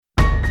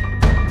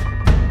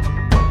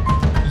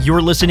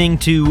You're listening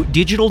to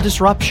Digital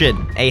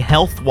Disruption, a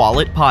health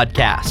wallet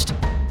podcast,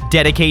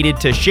 dedicated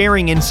to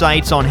sharing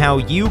insights on how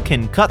you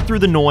can cut through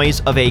the noise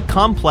of a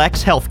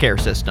complex healthcare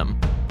system.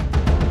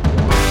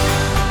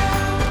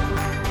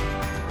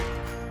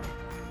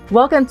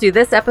 Welcome to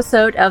this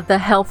episode of The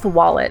Health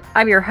Wallet.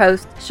 I'm your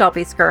host,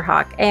 Shelby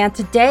Skurhawk, and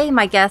today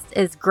my guest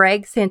is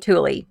Greg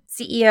Santulli,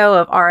 CEO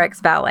of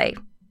RX Valet.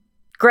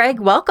 Greg,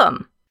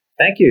 welcome.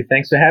 Thank you.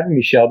 Thanks for having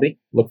me,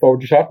 Shelby. Look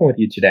forward to talking with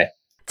you today.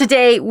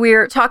 Today,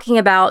 we're talking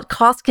about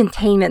cost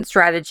containment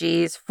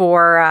strategies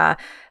for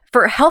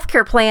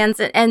healthcare plans,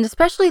 and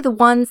especially the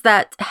ones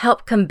that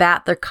help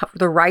combat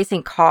the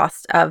rising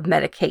cost of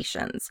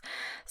medications.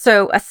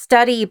 So a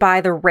study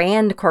by the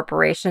RAND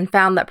Corporation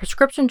found that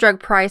prescription drug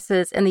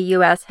prices in the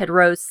U.S. had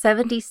rose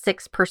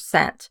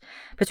 76%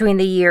 between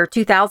the year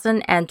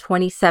 2000 and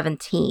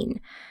 2017.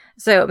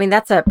 So,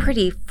 that's a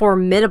pretty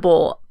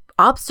formidable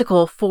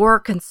obstacle for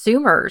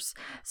consumers.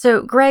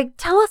 So, Greg,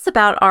 tell us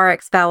about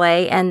RX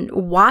Valet and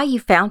why you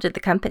founded the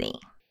company.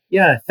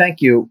 Yeah,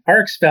 thank you.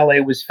 RX Valet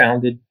was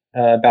founded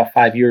about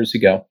 5 years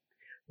ago,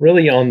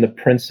 really on the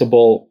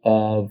principle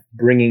of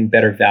bringing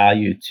better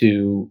value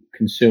to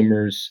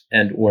consumers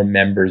and or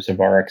members of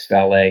RX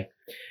Valet.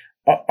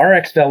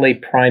 RX Valet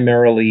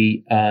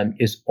primarily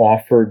is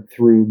offered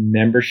through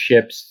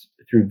memberships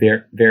through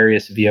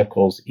various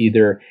vehicles,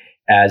 either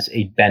as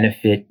a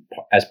benefit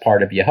as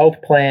part of your health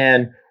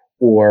plan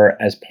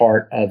or as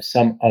part of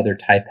some other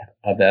type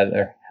of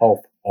other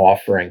health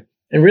offering.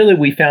 And really,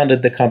 we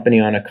founded the company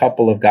on a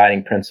couple of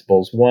guiding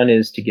principles. One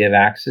is to give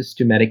access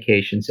to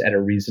medications at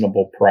a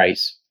reasonable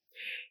price.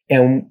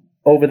 And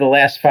over the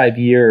last 5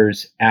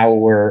 years,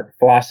 our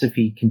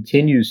philosophy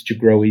continues to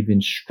grow even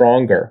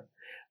stronger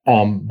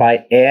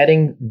by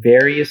adding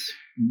various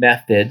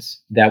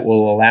methods that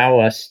will allow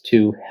us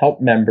to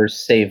help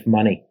members save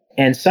money.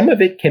 And some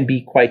of it can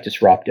be quite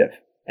disruptive.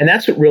 And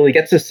that's what really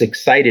gets us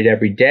excited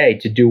every day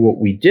to do what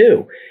we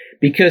do,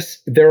 because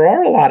there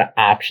are a lot of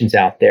options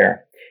out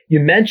there. You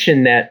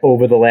mentioned that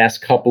over the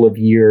last couple of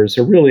years,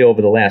 or really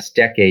over the last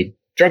decade,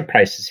 drug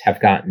prices have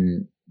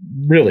gotten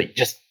really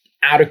just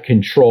out of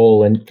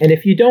control. And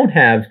if you don't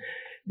have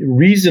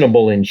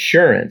reasonable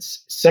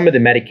insurance, some of the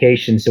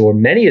medications or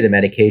many of the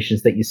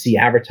medications that you see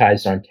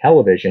advertised on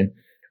television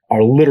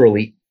are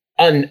literally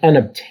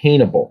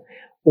unobtainable,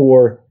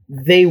 or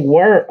they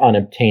were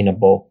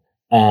unobtainable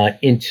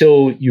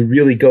until you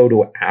really go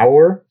to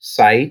our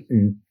site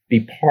and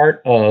be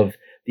part of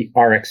the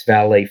RX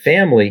Valet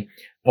family.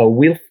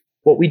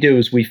 What we do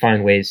is we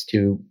find ways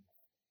to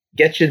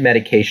get you the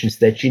medications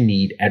that you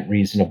need at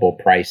reasonable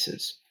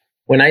prices.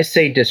 When I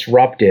say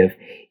disruptive,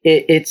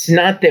 it's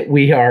not that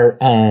we are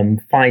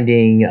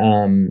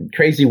finding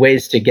crazy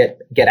ways to get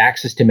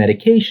access to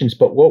medications,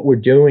 but what we're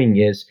doing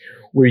is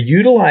we're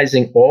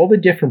utilizing all the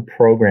different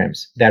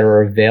programs that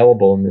are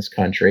available in this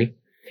country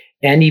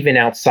and even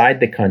outside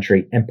the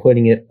country and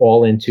putting it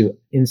all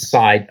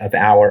inside of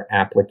our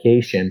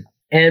application.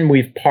 And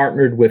we've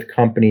partnered with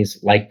companies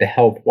like the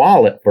Health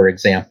Wallet, for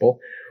example,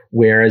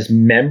 whereas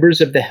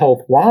members of the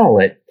Health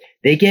Wallet,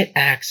 they get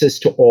access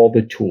to all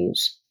the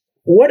tools.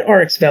 What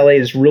RX Valet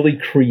has really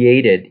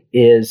created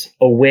is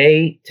a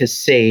way to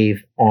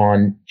save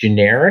on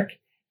generic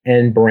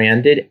and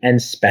branded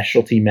and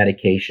specialty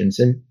medications.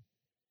 And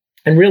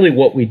really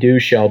what we do,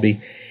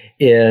 Shelby,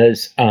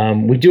 is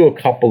we do a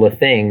couple of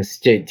things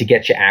to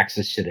get you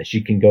access to this.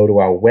 You can go to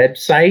our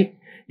website.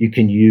 You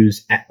can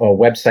use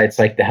websites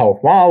like the Health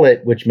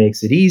Wallet, which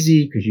makes it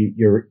easy because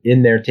you're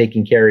in there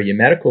taking care of your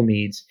medical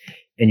needs.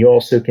 And you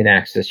also can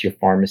access your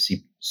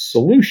pharmacy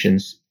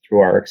solutions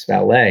through RX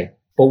Valet.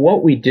 But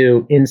what we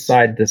do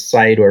inside the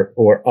site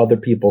or other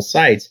people's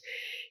sites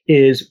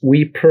is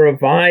we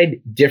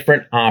provide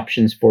different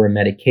options for a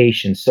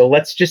medication. So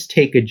let's just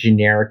take a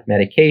generic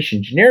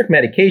medication. Generic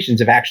medications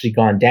have actually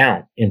gone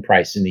down in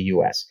price in the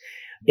US.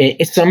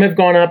 Some have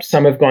gone up,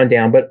 some have gone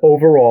down, but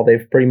overall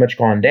they've pretty much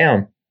gone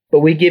down.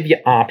 But we give you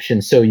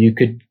options. So you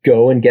could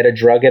go and get a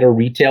drug at a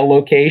retail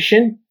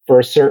location for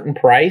a certain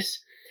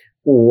price,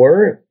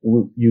 or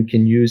you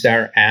can use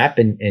our app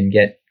and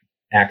get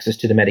access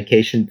to the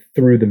medication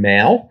through the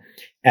mail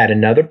at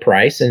another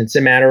price. And it's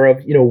a matter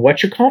of,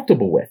 what you're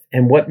comfortable with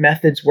and what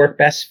methods work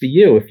best for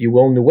you. If you're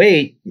willing to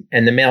wait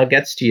and the mail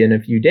gets to you in a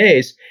few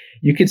days,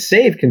 you could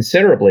save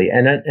considerably.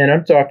 And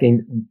I'm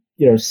talking,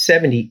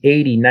 70,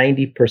 80,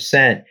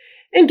 90%,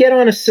 and get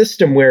on a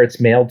system where it's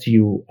mailed to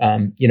you,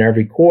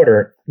 every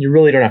quarter. You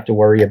really don't have to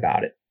worry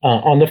about it.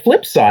 On the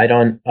flip side,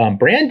 on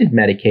branded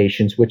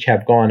medications, which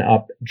have gone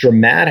up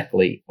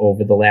dramatically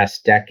over the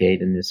last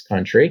decade in this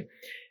country,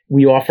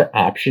 we offer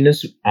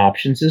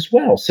options as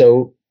well.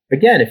 So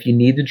again, if you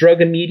need the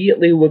drug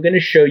immediately, we're going to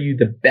show you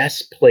the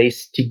best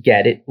place to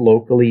get it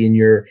locally in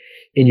your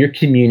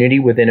community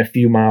within a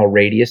few mile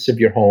radius of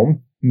your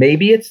home.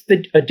 Maybe it's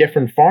a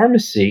different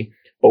pharmacy,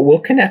 but we'll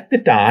connect the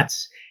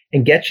dots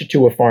and get you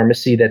to a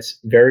pharmacy that's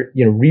very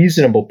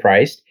reasonable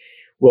priced.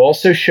 We'll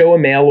also show a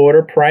mail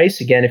order price.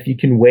 Again, if you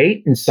can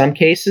wait, in some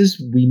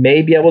cases, we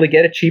may be able to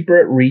get it cheaper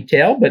at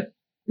retail, but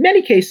in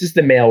many cases,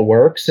 the mail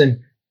works. And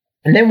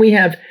then we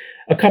have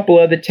a couple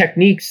other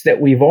techniques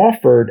that we've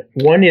offered.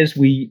 One is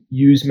we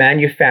use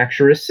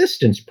manufacturer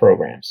assistance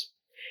programs.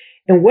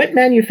 And what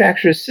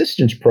manufacturer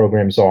assistance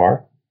programs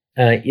are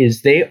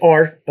is they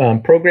are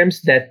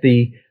programs that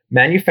the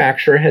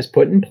manufacturer has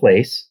put in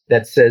place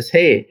that says,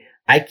 hey,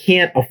 I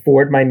can't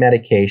afford my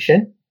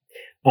medication,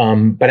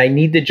 but I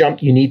need to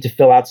jump. You need to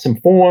fill out some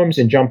forms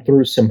and jump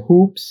through some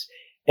hoops,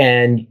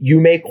 and you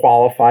may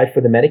qualify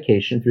for the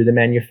medication through the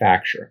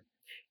manufacturer.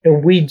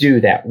 And we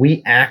do that.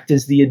 We act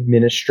as the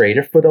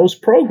administrator for those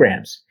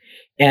programs.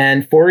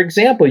 And for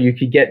example, you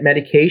could get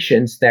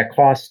medications that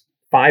cost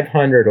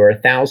 $500 or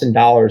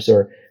 $1,000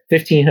 or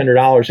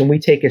 $1,500, and we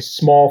take a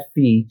small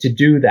fee to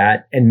do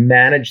that and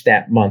manage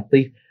that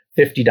monthly,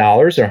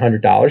 $50 or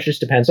 $100,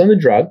 just depends on the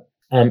drug.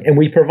 And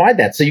we provide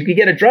that. So you could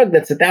get a drug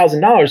that's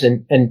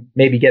 $1,000 and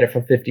maybe get it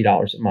for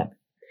 $50 a month.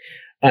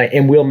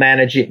 And we'll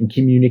manage it and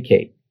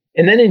communicate.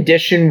 And then in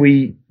addition,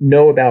 we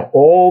know about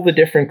all the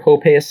different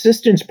copay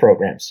assistance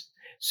programs.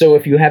 So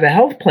if you have a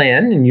health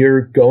plan and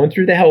you're going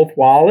through the health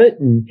wallet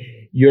and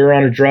you're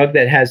on a drug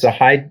that has a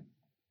high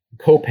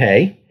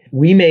copay,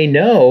 we may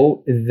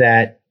know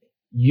that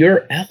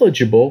you're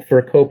eligible for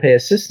a copay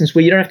assistance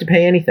where you don't have to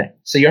pay anything.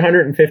 So your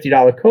 $150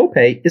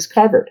 copay is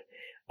covered.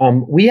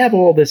 We have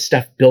all this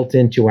stuff built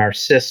into our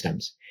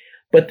systems.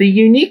 But the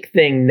unique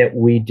thing that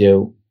we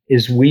do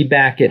is we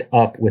back it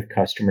up with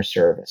customer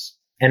service.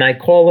 And I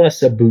call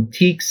us a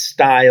boutique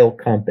style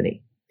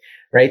company,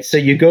 right? So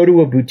you go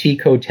to a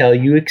boutique hotel,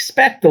 you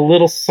expect a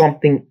little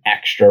something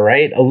extra,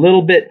 right? A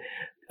little bit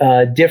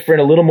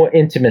different, a little more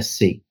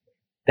intimacy.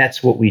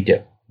 That's what we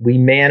do. We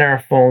man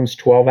our phones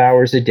 12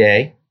 hours a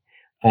day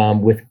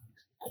with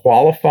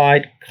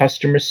qualified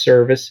customer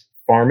service,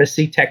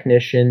 pharmacy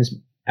technicians.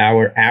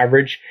 Our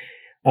average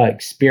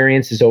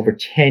experience is over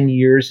 10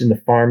 years in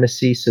the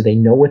pharmacy, so they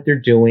know what they're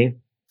doing.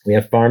 We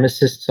have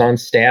pharmacists on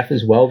staff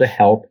as well to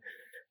help,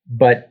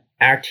 but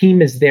our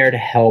team is there to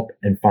help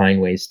and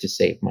find ways to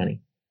save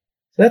money.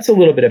 So that's a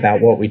little bit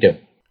about what we do.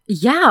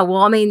 Yeah,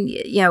 well, I mean,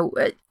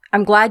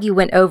 I'm glad you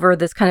went over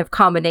this kind of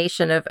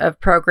combination of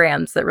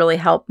programs that really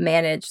help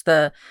manage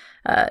the,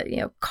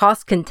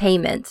 cost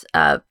containment.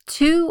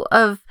 Two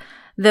of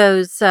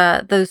those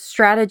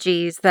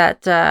strategies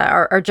that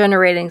are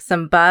generating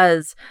some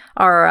buzz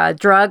are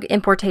drug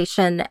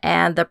importation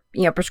and the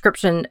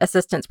prescription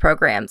assistance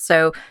program.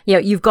 So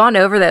you've gone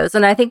over those,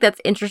 and I think that's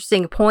an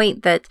interesting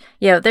point that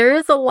there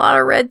is a lot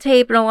of red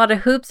tape and a lot of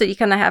hoops that you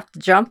kind of have to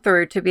jump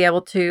through to be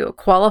able to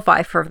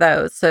qualify for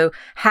those. So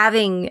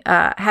having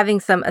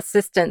some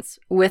assistance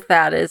with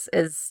that is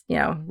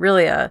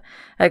really a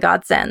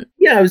godsend.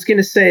 Yeah, I was going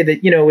to say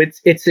that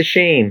it's a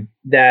shame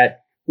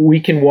that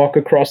we can walk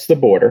across the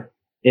border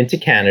into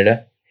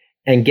Canada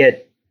and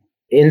get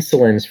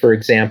insulins, for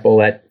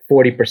example, at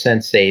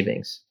 40%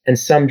 savings, and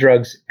some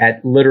drugs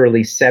at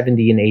literally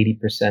 70 and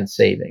 80%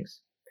 savings.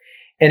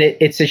 And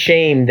it's a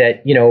shame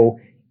that,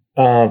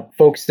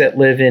 folks that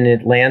live in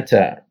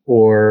Atlanta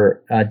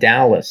or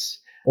Dallas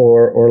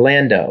or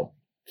Orlando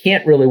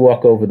can't really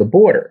walk over the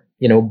border.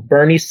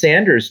 Bernie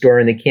Sanders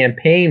during the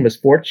campaign was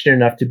fortunate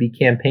enough to be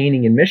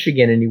campaigning in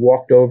Michigan, and he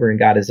walked over and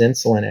got his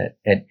insulin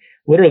at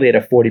literally at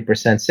a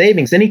 40%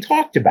 savings, and he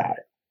talked about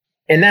it.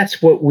 And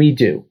that's what we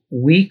do.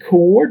 We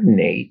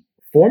coordinate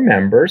for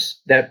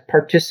members that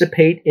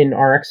participate in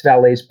RX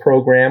Valet's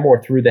program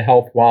or through the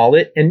Health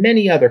Wallet and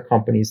many other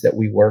companies that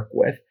we work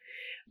with.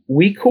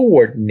 We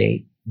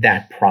coordinate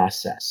that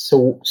process.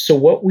 So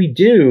what we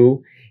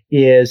do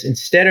is,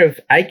 instead of,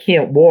 I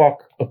can't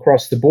walk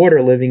across the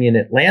border living in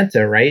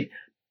Atlanta, right?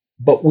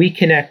 But we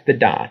connect the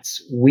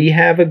dots. We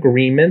have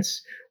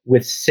agreements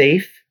with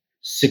safe,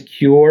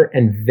 secure,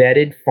 and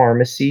vetted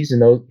pharmacies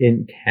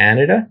in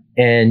Canada,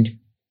 and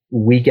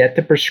we get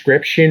the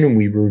prescription and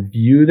we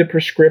review the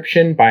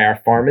prescription by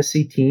our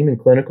pharmacy team and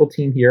clinical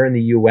team here in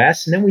the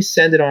US. And then we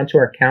send it on to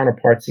our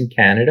counterparts in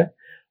Canada.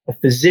 A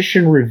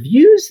physician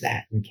reviews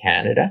that in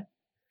Canada.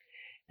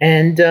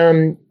 And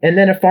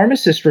then a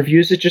pharmacist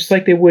reviews it just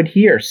like they would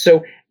here.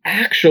 So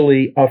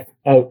actually,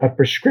 a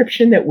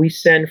prescription that we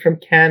send from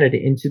Canada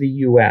into the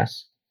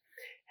US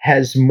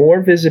has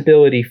more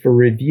visibility for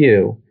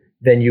review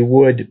than you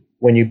would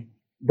when you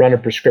run a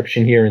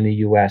prescription here in the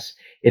US.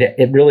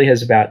 It really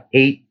has about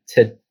eight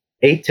to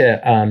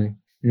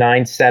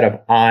 9 set of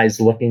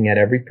eyes looking at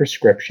every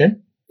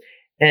prescription,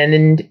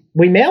 and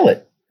we mail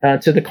it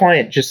to the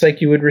client just like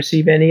you would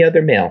receive any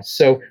other mail.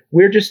 So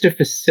we're just a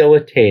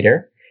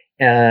facilitator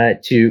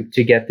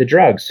to get the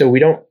drug. So we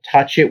don't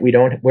touch it, we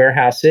don't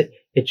warehouse it.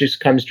 It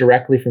just comes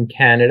directly from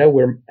Canada.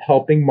 We're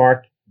helping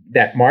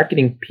that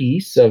marketing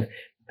piece of,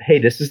 hey,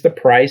 this is the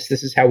price,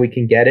 this is how we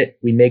can get it.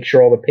 We make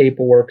sure all the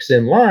paperwork's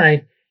in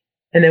line,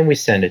 and then we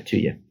send it to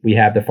you. We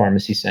have the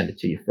pharmacy send it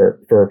to you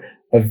for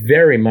a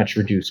very much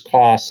reduced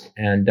cost.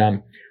 And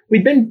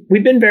we've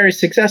been very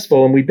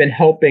successful, and we've been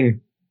helping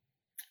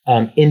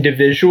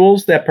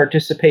individuals that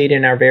participate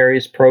in our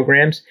various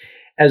programs,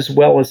 as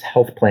well as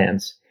health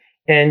plans.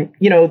 And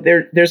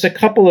there's a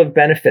couple of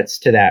benefits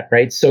to that,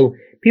 right? So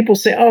people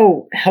say,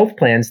 oh, health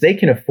plans, they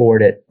can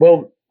afford it.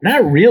 Well,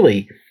 not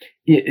really.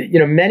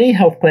 many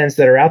health plans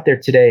that are out there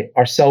today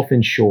are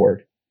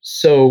self-insured.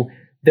 So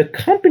the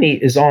company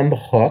is on the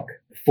hook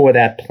for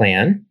that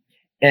plan.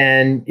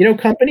 And,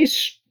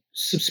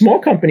 small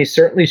companies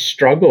certainly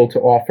struggle to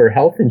offer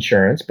health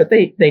insurance, but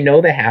they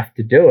know they have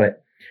to do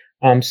it.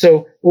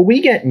 So where we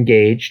get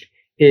engaged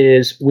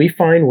is we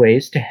find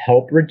ways to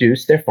help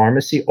reduce their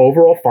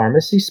overall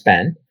pharmacy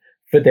spend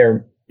for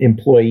their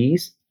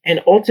employees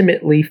and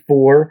ultimately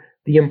for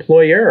the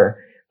employer.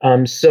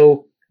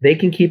 So they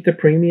can keep the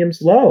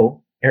premiums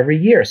low every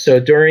year. So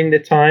during the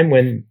time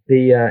when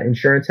the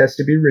insurance has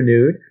to be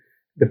renewed,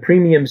 the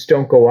premiums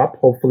don't go up,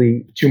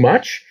 hopefully too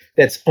much.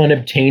 That's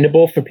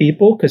unobtainable for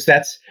people, because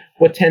that's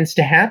what tends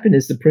to happen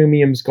is the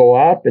premiums go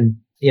up, and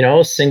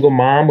a single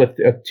mom with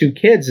 2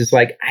 kids is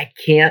like, I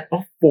can't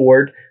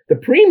afford the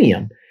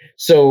premium.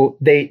 So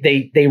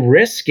they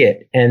risk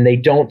it and they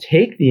don't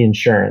take the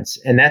insurance.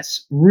 And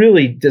that's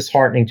really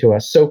disheartening to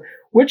us. So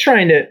we're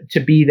trying to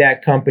be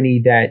that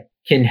company that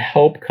can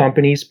help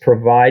companies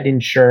provide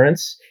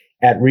insurance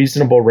at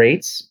reasonable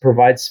rates,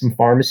 provide some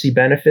pharmacy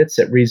benefits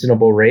at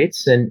reasonable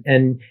rates. And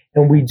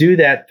we do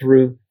that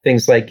through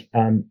things like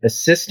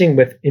assisting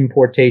with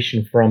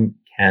importation from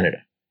Canada.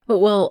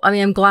 Well, I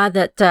mean, I'm glad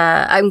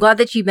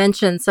that you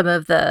mentioned some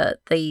of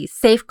the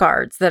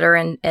safeguards that are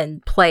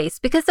in place,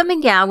 because I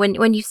mean, yeah,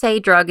 when you say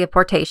drug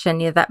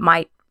importation, that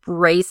might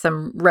raise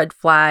some red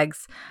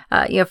flags,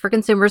 for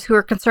consumers who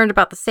are concerned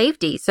about the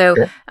safety. So,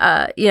 Sure.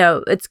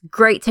 It's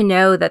great to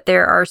know that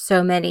there are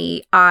so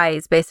many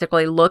eyes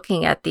basically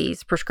looking at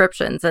these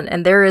prescriptions,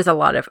 and there is a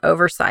lot of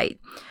oversight.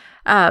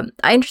 I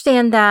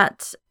understand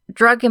that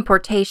drug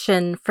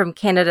importation from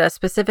Canada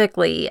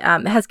specifically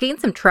has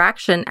gained some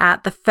traction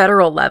at the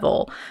federal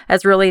level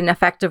as really an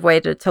effective way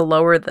to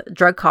lower the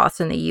drug costs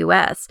in the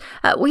U.S.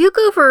 Will you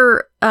go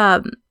over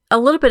a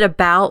little bit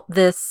about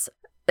this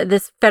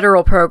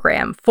federal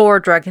program for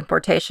drug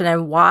importation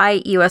and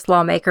why U.S.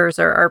 lawmakers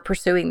are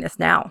pursuing this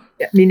now?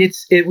 I mean,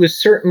 it was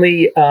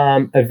certainly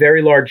a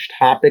very large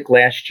topic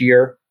last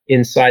year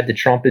inside the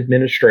Trump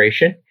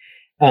administration.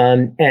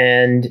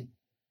 And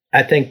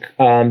I think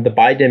the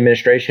Biden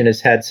administration has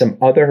had some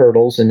other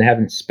hurdles and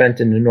haven't spent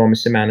an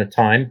enormous amount of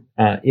time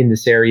in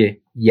this area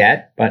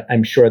yet, but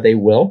I'm sure they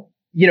will.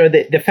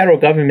 The federal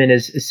government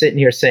is sitting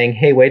here saying,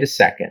 hey, wait a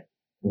second.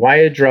 Why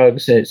are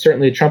drugs,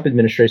 certainly the Trump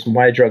administration,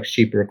 why are drugs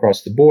cheaper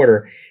across the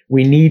border?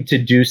 We need to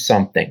do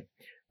something.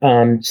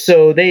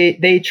 So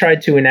they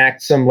tried to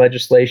enact some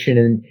legislation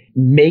and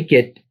make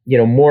it,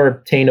 more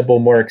obtainable,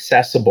 more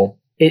accessible.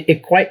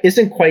 It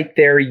isn't quite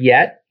there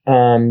yet.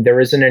 There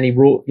isn't any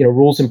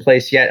rules in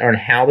place yet on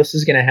how this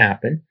is going to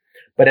happen.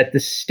 But at the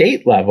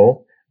state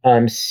level,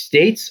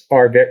 states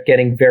are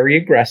getting very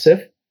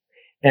aggressive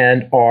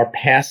and are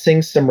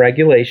passing some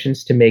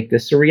regulations to make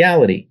this a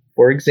reality.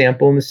 For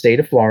example, in the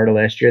state of Florida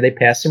last year, they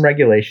passed some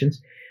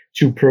regulations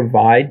to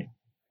provide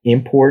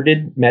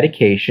imported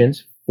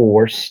medications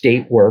for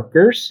state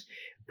workers,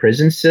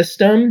 prison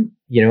system,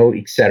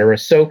 et cetera.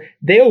 So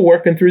they are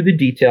working through the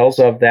details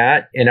of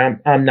that.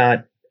 And I'm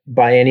not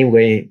by any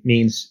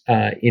means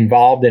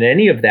involved in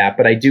any of that,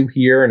 but I do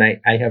hear, and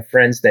I have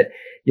friends that,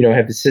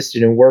 have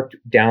assisted and worked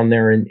down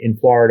there in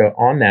Florida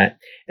on that.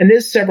 And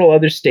there's several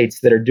other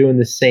states that are doing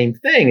the same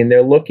thing, and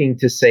they're looking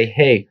to say,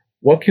 hey,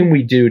 what can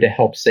we do to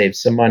help save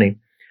some money?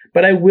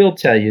 But I will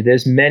tell you,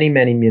 there's many,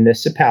 many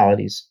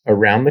municipalities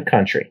around the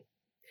country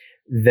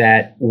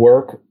that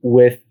work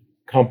with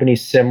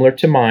companies similar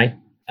to mine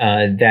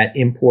that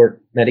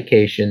import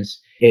medications.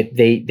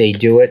 They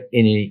do it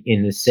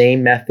in the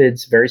same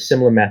methods, very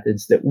similar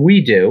methods that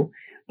we do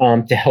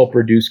to help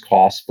reduce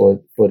costs for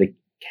the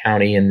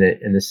county and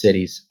the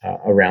cities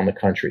around the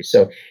country.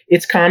 So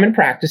it's common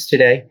practice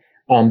today.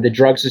 The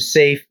drugs are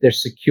safe, they're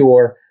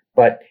secure,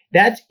 but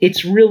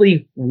it's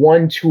really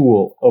one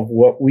tool of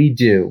what we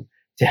do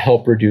to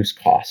help reduce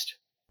cost.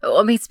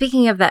 I mean,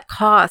 speaking of that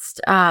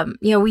cost,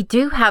 we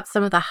do have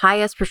some of the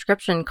highest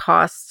prescription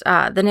costs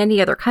than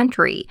any other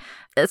country.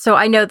 So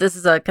I know this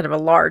is a kind of a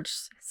large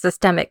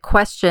systemic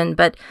question,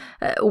 but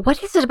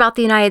what is it about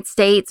the United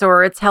States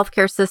or its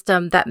healthcare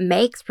system that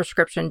makes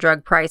prescription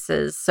drug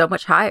prices so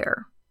much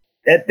higher?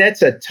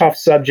 That's a tough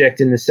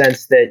subject in the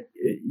sense that,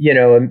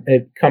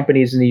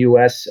 companies in the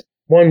U.S.,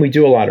 one, we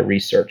do a lot of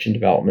research and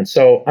development.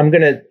 So I'm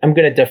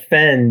gonna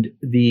defend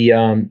the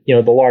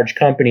the large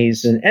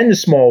companies and the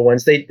small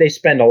ones. They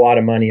spend a lot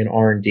of money in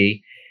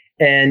R&D,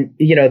 and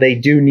they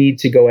do need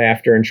to go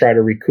after and try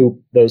to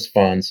recoup those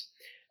funds.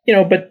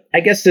 But I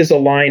guess there's a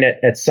line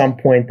at some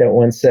point that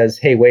one says,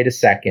 hey, wait a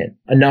second,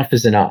 enough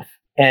is enough.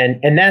 And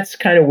that's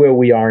kind of where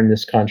we are in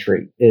this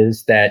country,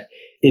 is that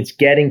it's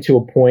getting to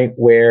a point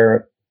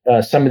where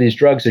some of these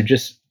drugs are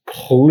just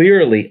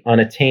clearly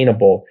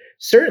unattainable.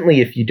 Certainly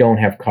if you don't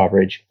have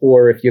coverage,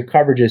 or if your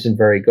coverage isn't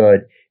very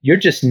good, you're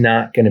just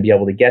not going to be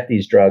able to get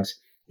these drugs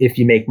if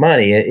you make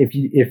money.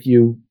 If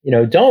you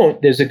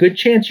don't, there's a good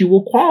chance you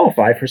will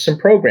qualify for some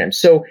programs.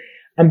 So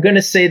I'm going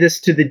to say this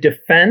to the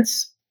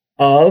defense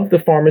of the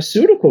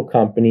pharmaceutical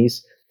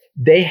companies.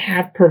 They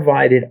have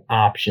provided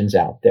options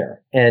out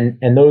there, and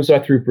those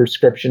are through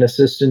prescription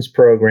assistance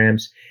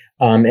programs.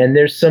 And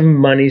there's some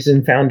monies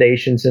and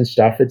foundations and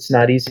stuff. It's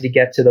not easy to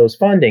get to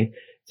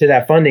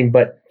that funding,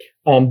 but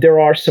there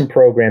are some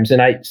programs,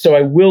 and I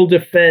will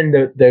defend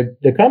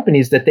the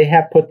companies that they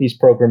have put these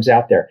programs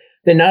out there.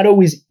 They're not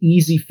always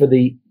easy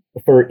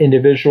for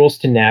individuals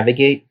to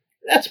navigate.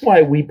 That's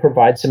why we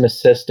provide some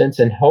assistance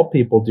and help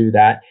people do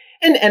that.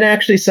 And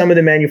actually, some of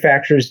the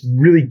manufacturers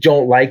really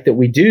don't like that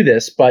we do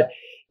this, but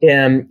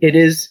it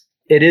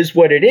is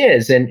what it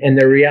is. And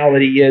the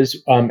reality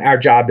is, our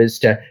job is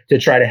to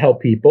try to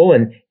help people.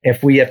 And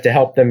if we have to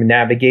help them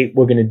navigate,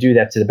 we're going to do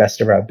that to the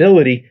best of our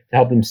ability to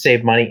help them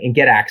save money and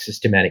get access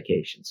to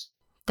medications.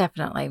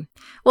 Definitely.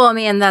 Well, I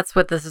mean, that's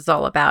what this is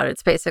all about.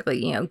 It's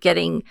basically,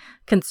 getting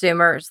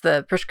consumers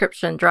the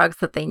prescription drugs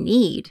that they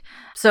need.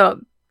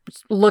 So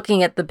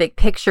looking at the big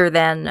picture,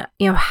 then,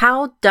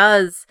 how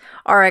does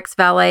RX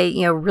Valet,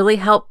 really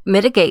help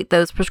mitigate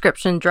those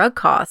prescription drug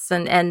costs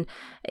and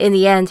in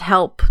the end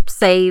help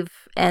save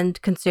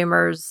end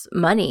consumers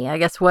money? I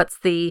guess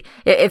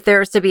if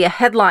there's to be a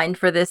headline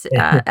for this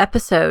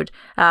episode,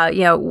 how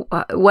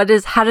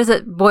does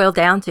it boil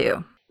down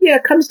to? Yeah,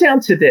 it comes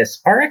down to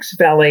this. RX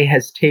Valet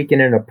has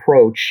taken an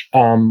approach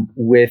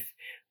with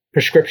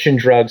prescription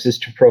drugs is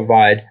to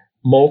provide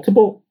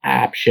multiple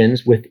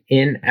options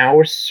within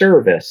our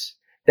service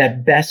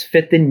that best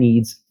fit the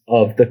needs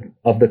of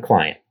the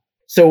client.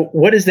 So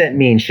what does that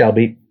mean,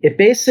 Shelby? It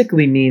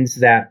basically means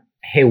that,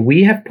 hey,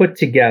 we have put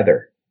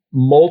together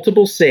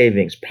multiple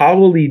savings,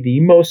 probably the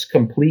most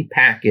complete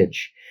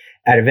package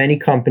out of any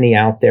company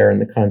out there in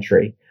the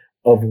country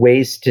of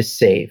ways to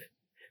save.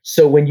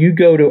 So when you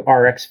go to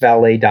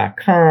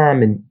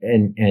rxvalet.com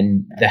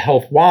and the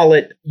health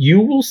wallet, you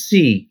will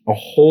see a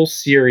whole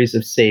series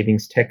of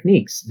savings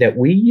techniques that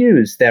we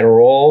use that are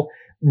all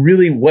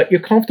really what you're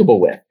comfortable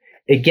with.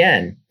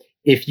 Again,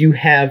 if you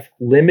have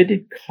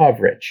limited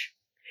coverage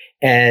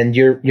and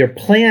your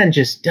plan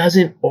just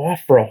doesn't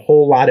offer a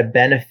whole lot of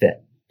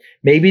benefit,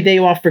 maybe they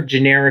offer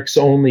generics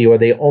only, or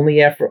they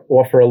only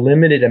offer a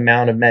limited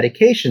amount of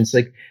medications.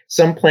 Like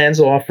some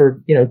plans will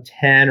offer,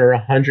 10 or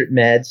 100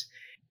 meds.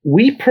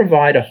 We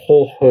provide a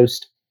whole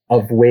host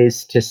of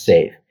ways to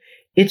save.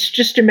 It's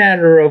just a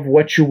matter of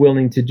what you're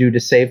willing to do to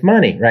save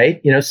money,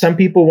 right? Some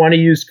people want to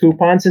use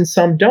coupons and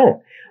some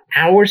don't.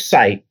 Our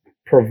site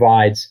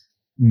provides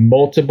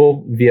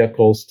multiple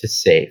vehicles to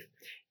save.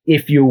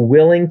 If you're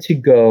willing to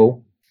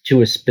go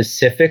to a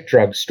specific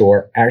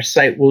drugstore, our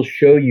site will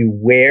show you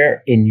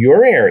where in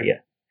your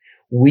area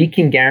we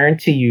can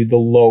guarantee you the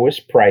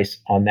lowest price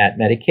on that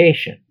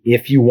medication.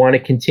 If you want to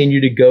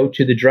continue to go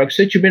to the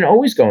drugstore that you've been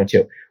always going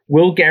to,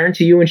 we'll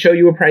guarantee you and show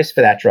you a price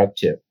for that drug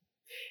too.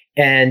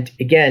 And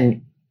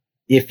again,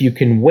 if you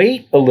can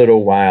wait a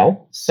little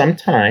while,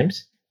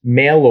 sometimes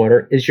mail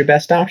order is your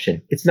best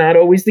option. It's not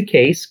always the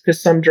case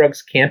because some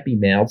drugs can't be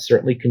mailed.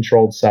 Certainly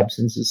controlled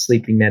substances,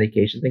 sleeping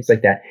medication, things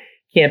like that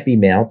can't be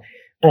mailed.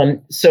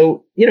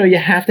 So, you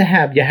have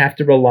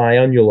to rely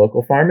on your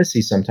local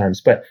pharmacy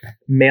sometimes, but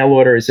mail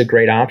order is a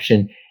great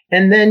option.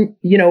 And then,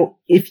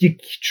 if you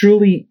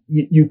truly,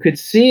 you could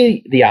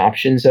see the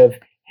options of,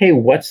 hey,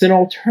 what's an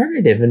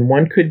alternative? And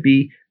one could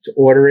be to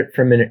order it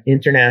from an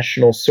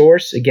international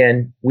source.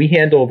 Again, we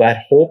handle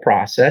that whole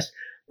process,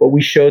 but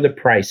we show the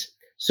price.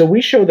 So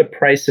we show the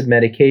price of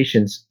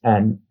medications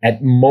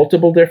at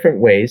multiple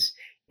different ways.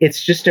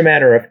 It's just a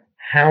matter of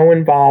how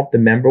involved the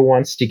member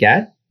wants to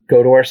get.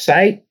 Go to our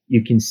site.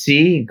 You can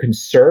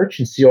search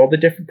and see all the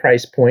different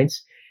price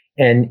points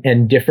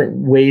and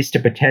different ways to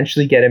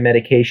potentially get a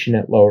medication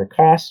at lower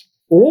cost.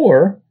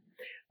 Or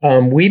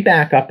we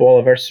back up all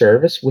of our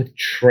service with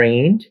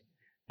trained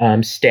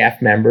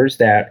staff members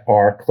that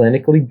are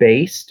clinically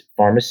based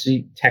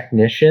pharmacy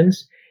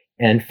technicians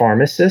and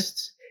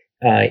pharmacists.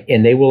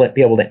 And they will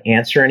be able to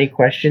answer any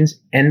questions,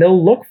 and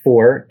they'll look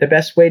for the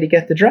best way to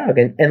get the drug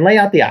and lay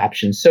out the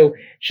options. So,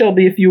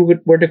 Shelby, if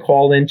you were to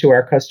call into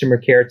our customer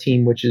care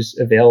team, which is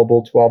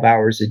available 12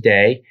 hours a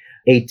day,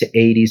 8 to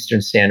 8 Eastern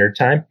Standard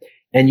Time,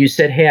 and you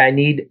said, hey, I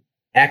need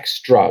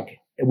X drug,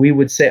 we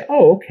would say,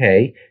 oh,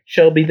 okay,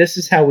 Shelby, this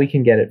is how we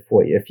can get it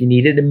for you. If you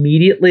need it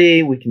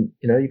immediately, we can,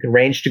 you can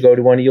arrange to go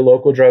to one of your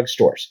local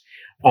drugstores.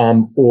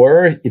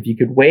 Or if you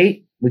could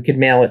wait, we could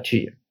mail it to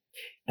you.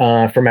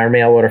 From our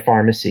mail order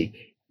pharmacy.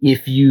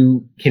 If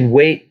you can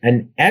wait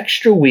an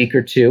extra week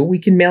or two,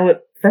 we can mail it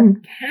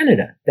from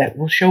Canada. That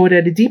will show it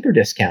at a deeper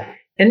discount.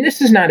 And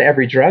this is not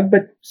every drug,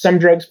 but some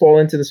drugs fall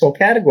into this whole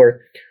category.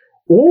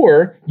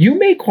 Or you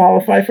may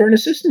qualify for an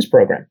assistance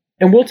program.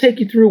 And we'll take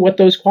you through what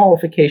those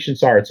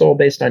qualifications are. It's all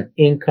based on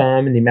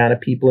income and the amount of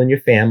people in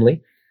your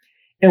family.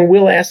 And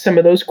we'll ask some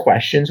of those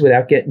questions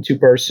without getting too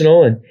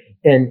personal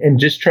and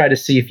just try to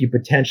see if you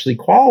potentially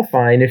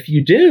qualify. And if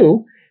you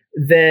do,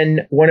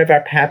 then one of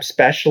our PAP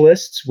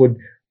specialists would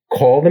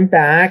call the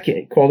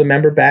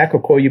member back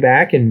or call you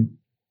back and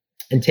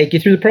take you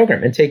through the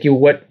program and take you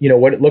what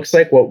it looks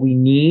like, what we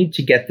need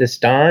to get this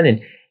done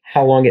and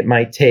how long it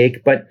might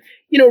take. But,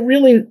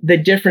 really the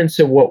difference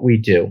of what we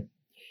do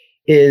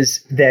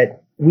is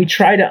that we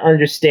try to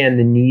understand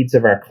the needs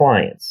of our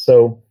clients.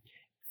 So,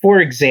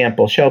 for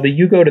example, Shelby,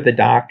 you go to the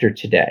doctor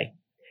today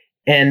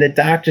And the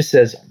doctor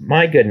says,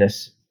 my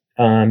goodness,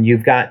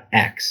 you've got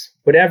X,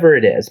 whatever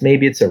it is.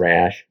 Maybe it's a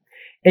rash.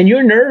 And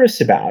you're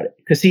nervous about it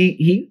because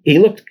he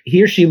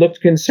or she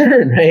looked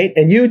concerned, right?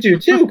 And you do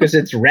too, because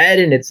it's red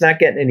and it's not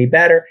getting any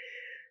better.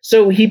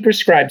 So he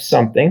prescribes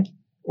something,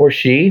 or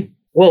she.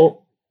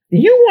 Well,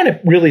 you want to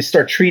really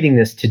start treating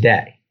this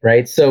today,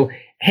 right? So,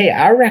 hey,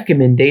 our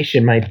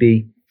recommendation might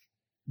be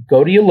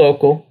go to your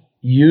local,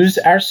 use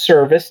our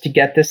service to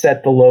get this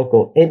at the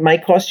local. It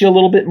might cost you a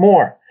little bit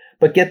more,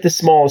 but get the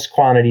smallest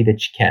quantity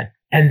that you can.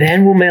 And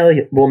then we'll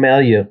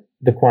mail you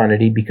the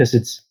quantity because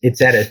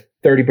it's at a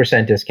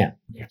 30% discount.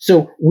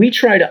 So we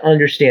try to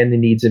understand the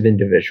needs of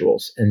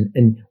individuals.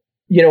 And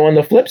on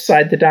the flip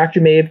side, the doctor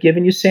may have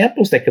given you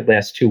samples that could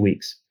last 2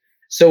 weeks.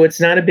 So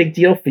it's not a big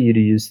deal for you to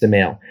use the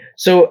mail.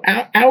 So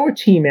our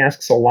team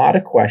asks a lot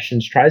of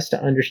questions, tries to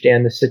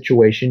understand the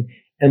situation,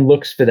 and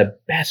looks for the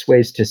best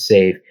ways to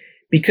save,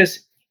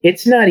 because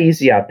it's not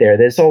easy out there.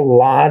 There's a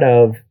lot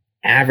of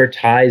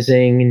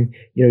advertising and,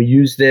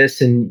 use this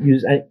and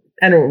use.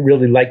 I don't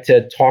really like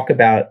to talk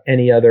about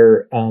any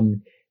other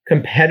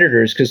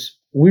competitors because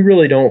we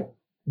really don't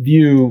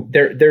view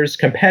there's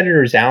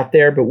competitors out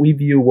there, but we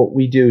view what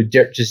we do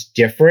just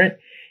different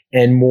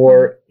and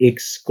more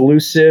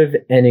exclusive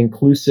and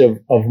inclusive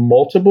of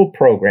multiple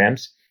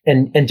programs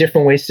and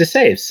different ways to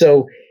save.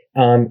 So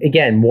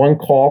again, one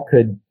call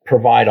could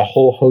provide a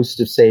whole host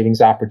of savings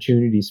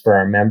opportunities for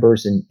our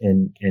members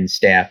and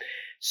staff.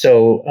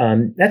 So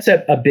that's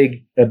a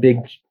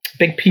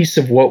big piece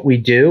of what we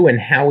do and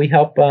how we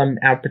help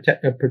our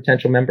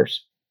potential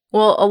members.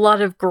 Well, a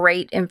lot of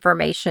great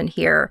information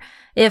here.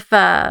 If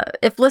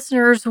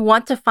listeners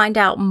want to find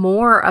out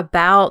more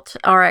about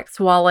RX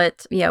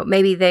Wallet,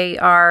 maybe they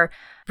are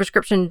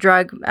prescription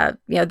drug,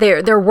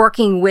 they're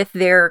working with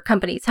their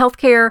company's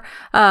healthcare,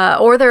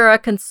 or they're a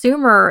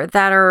consumer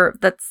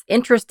that's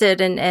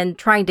interested in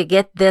trying to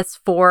get this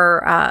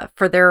for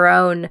their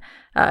own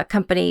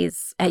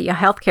company's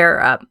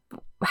healthcare.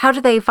 How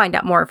do they find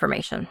out more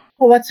information?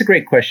 Well, that's a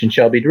great question,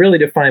 Shelby. Really,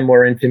 to find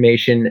more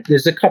information,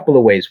 there's a couple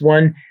of ways.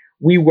 One,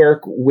 we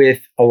work with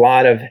a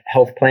lot of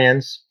health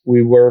plans.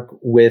 We work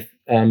with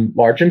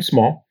large and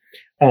small.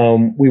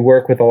 We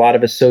work with a lot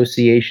of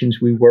associations.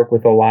 We work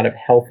with a lot of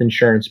health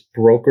insurance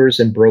brokers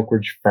and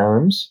brokerage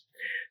firms.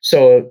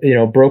 So,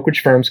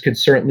 brokerage firms could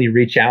certainly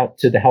reach out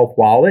to the Health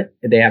Wallet.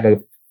 They have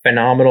a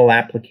phenomenal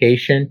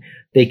application.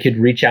 They could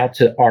reach out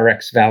to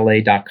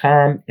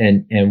rxvalet.com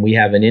and we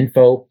have an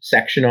info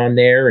section on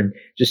there, and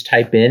just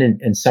type in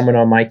and someone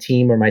on my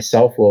team or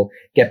myself will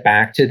get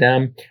back to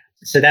them.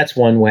 So that's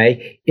one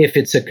way. If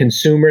it's a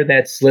consumer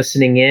that's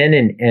listening in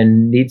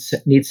and needs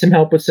some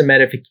help with some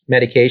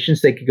medications,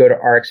 they could go to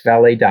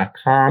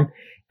rxvalet.com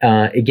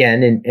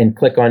again and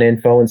click on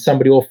info, and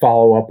somebody will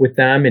follow up with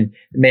them, and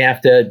may have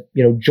to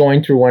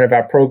join through one of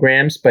our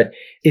programs, but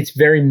it's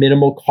very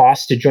minimal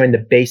cost to join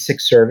the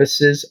basic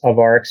services of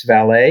RX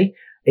Valet.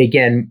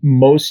 Again,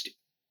 most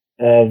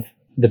of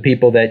the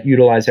people that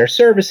utilize our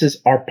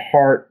services are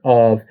part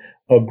of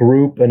a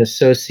group, an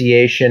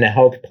association, a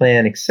health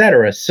plan, et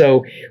cetera.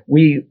 So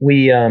we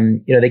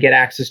they get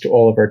access to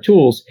all of our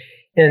tools,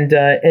 and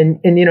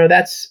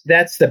that's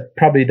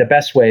probably the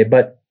best way.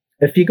 But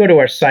if you go to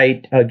our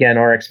site again,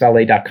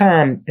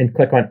 rxvalet.com, and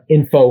click on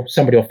info,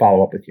 somebody will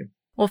follow up with you.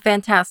 Well,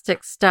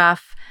 fantastic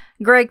stuff.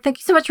 Greg, thank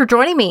you so much for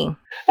joining me.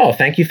 Oh,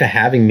 thank you for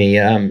having me.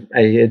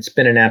 It's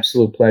been an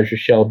absolute pleasure,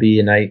 Shelby,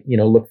 and I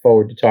look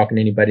forward to talking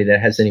to anybody that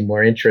has any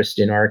more interest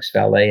in RX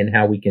Valet and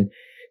how we can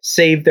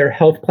save their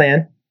health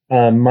plan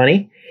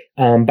money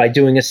by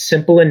doing a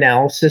simple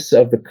analysis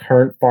of the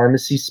current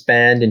pharmacy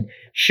spend and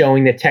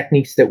showing the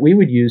techniques that we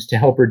would use to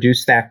help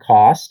reduce that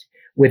cost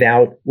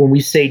without, when we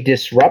say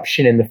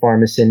disruption in the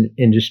pharmacy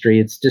industry,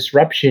 it's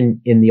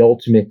disruption in the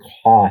ultimate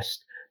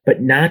cost,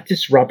 but not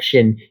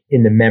disruption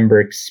in the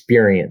member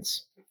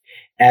experience.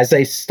 As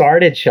I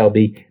started,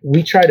 Shelby,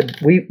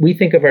 we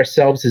think of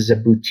ourselves as a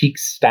boutique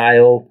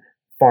style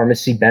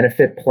pharmacy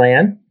benefit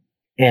plan,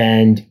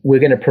 and we're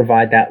going to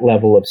provide that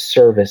level of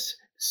service.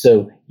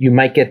 So you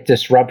might get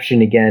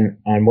disruption again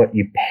on what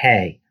you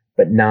pay,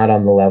 but not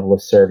on the level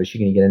of service.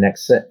 You're going to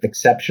get an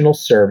exceptional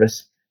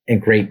service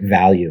and great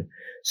value.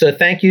 So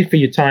thank you for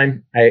your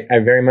time. I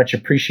very much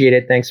appreciate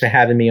it. Thanks for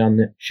having me on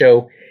the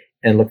show,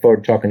 and look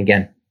forward to talking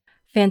again.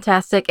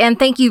 Fantastic. And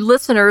thank you,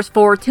 listeners,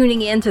 for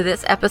tuning in to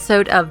this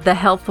episode of The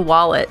Health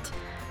Wallet.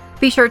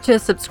 Be sure to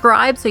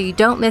subscribe so you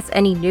don't miss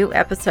any new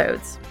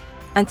episodes.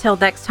 Until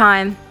next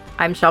time,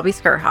 I'm Shelby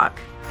Skurhawk.